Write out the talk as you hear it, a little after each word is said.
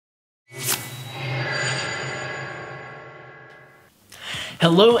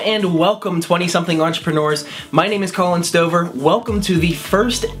Hello and welcome 20-something entrepreneurs. My name is Colin Stover. Welcome to the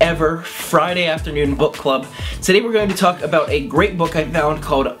first ever Friday afternoon book club. Today we're going to talk about a great book I found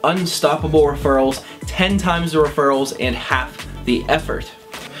called Unstoppable Referrals, 10 times the referrals and half the effort.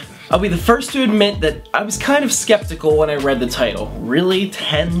 I'll be the first to admit that I was kind of skeptical when I read the title. Really?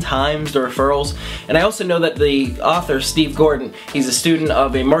 10 times the referrals? And I also know that the author, Steve Gordon, he's a student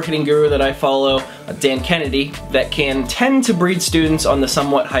of a marketing guru that I follow, Dan Kennedy, that can tend to breed students on the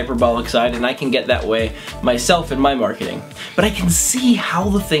somewhat hyperbolic side, and I can get that way myself in my marketing. But I can see how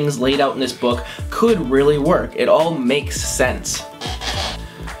the things laid out in this book could really work. It all makes sense.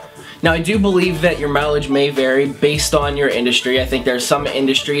 Now, I do believe that your mileage may vary based on your industry. I think there's some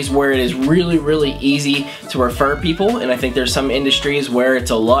industries where it is really easy to refer people, and I think there's some industries where it's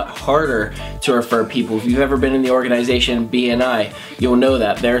a lot harder to refer people. If you've ever been in the organization BNI, you'll know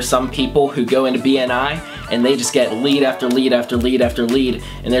that. There are some people who go into BNI and they just get lead after lead after lead after lead,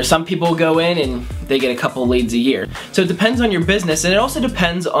 and there's some people who go in and they get a couple leads a year. So it depends on your business, and it also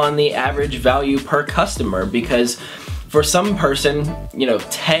depends on the average value per customer, because for some person,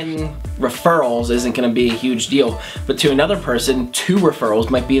 10 referrals isn't going to be a huge deal, but to another person, 2 referrals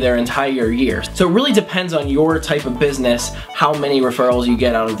might be their entire year. So it really depends on your type of business, how many referrals you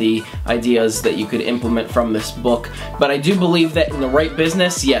get out of the ideas that you could implement from this book. But I do believe that in the right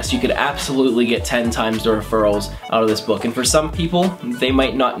business, yes, you could absolutely get 10 times the referrals out of this book. And for some people, they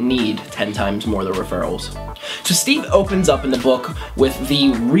might not need 10 times more the referrals. So Steve opens up in the book with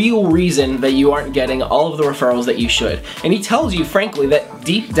the real reason that you aren't getting all of the referrals that you should. And he tells you, frankly, that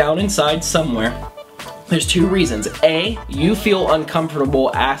deep down inside somewhere, there's 2 reasons. A, you feel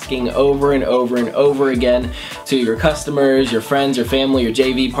uncomfortable asking over and over and over again to your customers, your friends, your family, your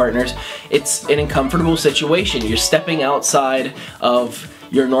JV partners. It's an uncomfortable situation. You're stepping outside of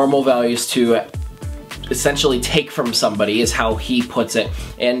your normal values to essentially take from somebody, is how he puts it,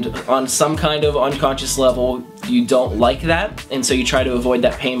 and on some kind of unconscious level you don't like that, and so you try to avoid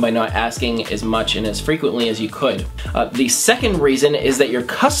that pain by not asking as much and as frequently as you could. The second reason is that your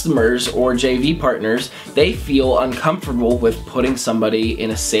customers or JV partners, they feel uncomfortable with putting somebody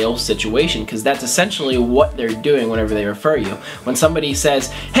in a sales situation, because that's essentially what they're doing whenever they refer you. When somebody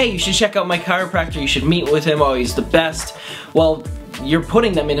says, hey, you should check out my chiropractor, you should meet with him, oh, he's the best, well, you're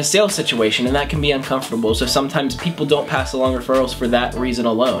putting them in a sales situation, and that can be uncomfortable, so sometimes people don't pass along referrals for that reason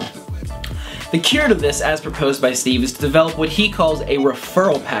alone. The cure to this, as proposed by Steve, is to develop what he calls a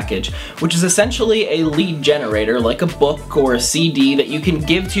referral package, which is essentially a lead generator, like a book or a CD that you can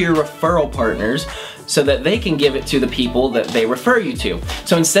give to your referral partners so that they can give it to the people that they refer you to.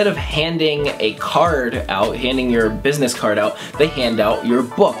 So instead of handing a card out, handing your business card out, they hand out your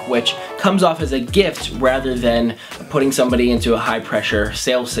book, which comes off as a gift rather than putting somebody into a high-pressure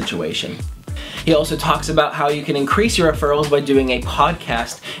sales situation. He also talks about how you can increase your referrals by doing a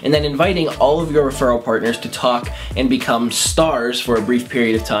podcast and then inviting all of your referral partners to talk and become stars for a brief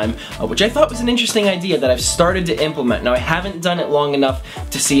period of time, which I thought was an interesting idea that I've started to implement. Now, I haven't done it long enough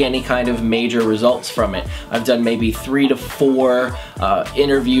to see any kind of major results from it. I've done maybe 3 to 4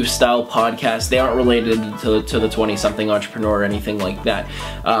 interview style podcasts. They aren't related to the 20-something entrepreneur or anything like that.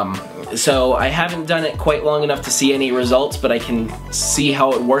 So I haven't done it quite long enough to see any results, but I can see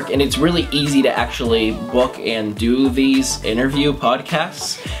how it works, and it's really easy to actually book and do these interview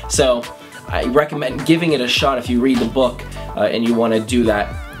podcasts. So I recommend giving it a shot if you read the book and you want to do that.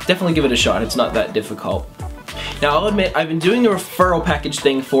 Definitely give it a shot. It's not that difficult. Now, I'll admit, I've been doing the referral package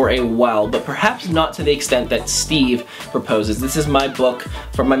thing for a while, but perhaps not to the extent that Steve proposes. This is my book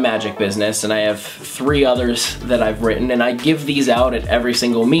for my magic business, and I have 3 others that I've written, and I give these out at every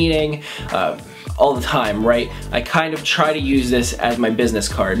single meeting, all the time, right? I kind of try to use this as my business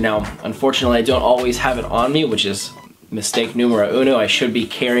card. Now, unfortunately, I don't always have it on me, which is mistake numero uno. I should be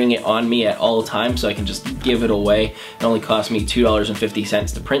carrying it on me at all times so I can just give it away. It only cost me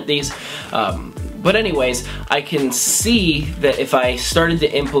 $2.50 to print these. But anyways, I can see that if I started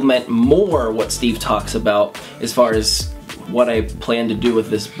to implement more what Steve talks about as far as what I plan to do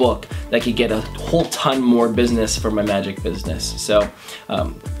with this book, that I could get a whole ton more business for my magic business. So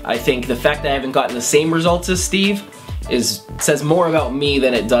I think the fact that I haven't gotten the same results as Steve says more about me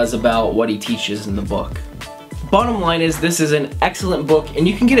than it does about what he teaches in the book. Bottom line is, this is an excellent book, and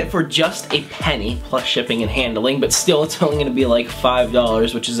you can get it for just a penny plus shipping and handling, but still it's only going to be like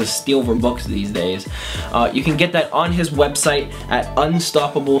 $5, which is a steal for books these days. You can get that on his website at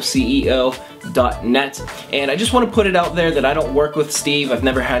unstoppableceo.net, and I just want to put it out there that I don't work with Steve. I've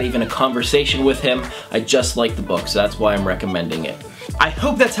never had even a conversation with him. I just like the book, so that's why I'm recommending it. I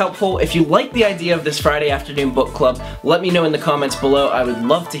hope that's helpful. If you like the idea of this Friday afternoon book club, let me know in the comments below. I would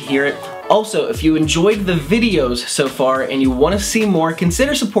love to hear it. Also, if you enjoyed the videos so far and you want to see more,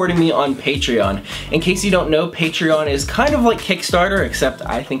 consider supporting me on Patreon. In case you don't know, Patreon is kind of like Kickstarter, except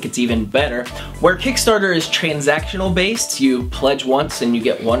I think it's even better. Where Kickstarter is transactional based, you pledge once and you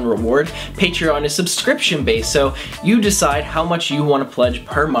get one reward. Patreon is subscription based, so you decide how much you want to pledge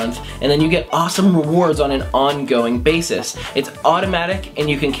per month, and then you get awesome rewards on an ongoing basis. It's automatic and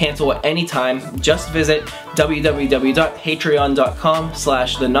you can cancel at any time. Just visit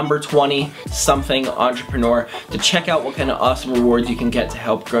www.patreon.com/20something entrepreneur to check out what kind of awesome rewards you can get to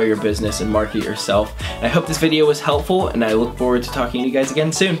help grow your business and market yourself. And I hope this video was helpful, and I look forward to talking to you guys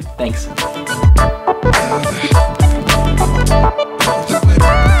again soon. Thanks.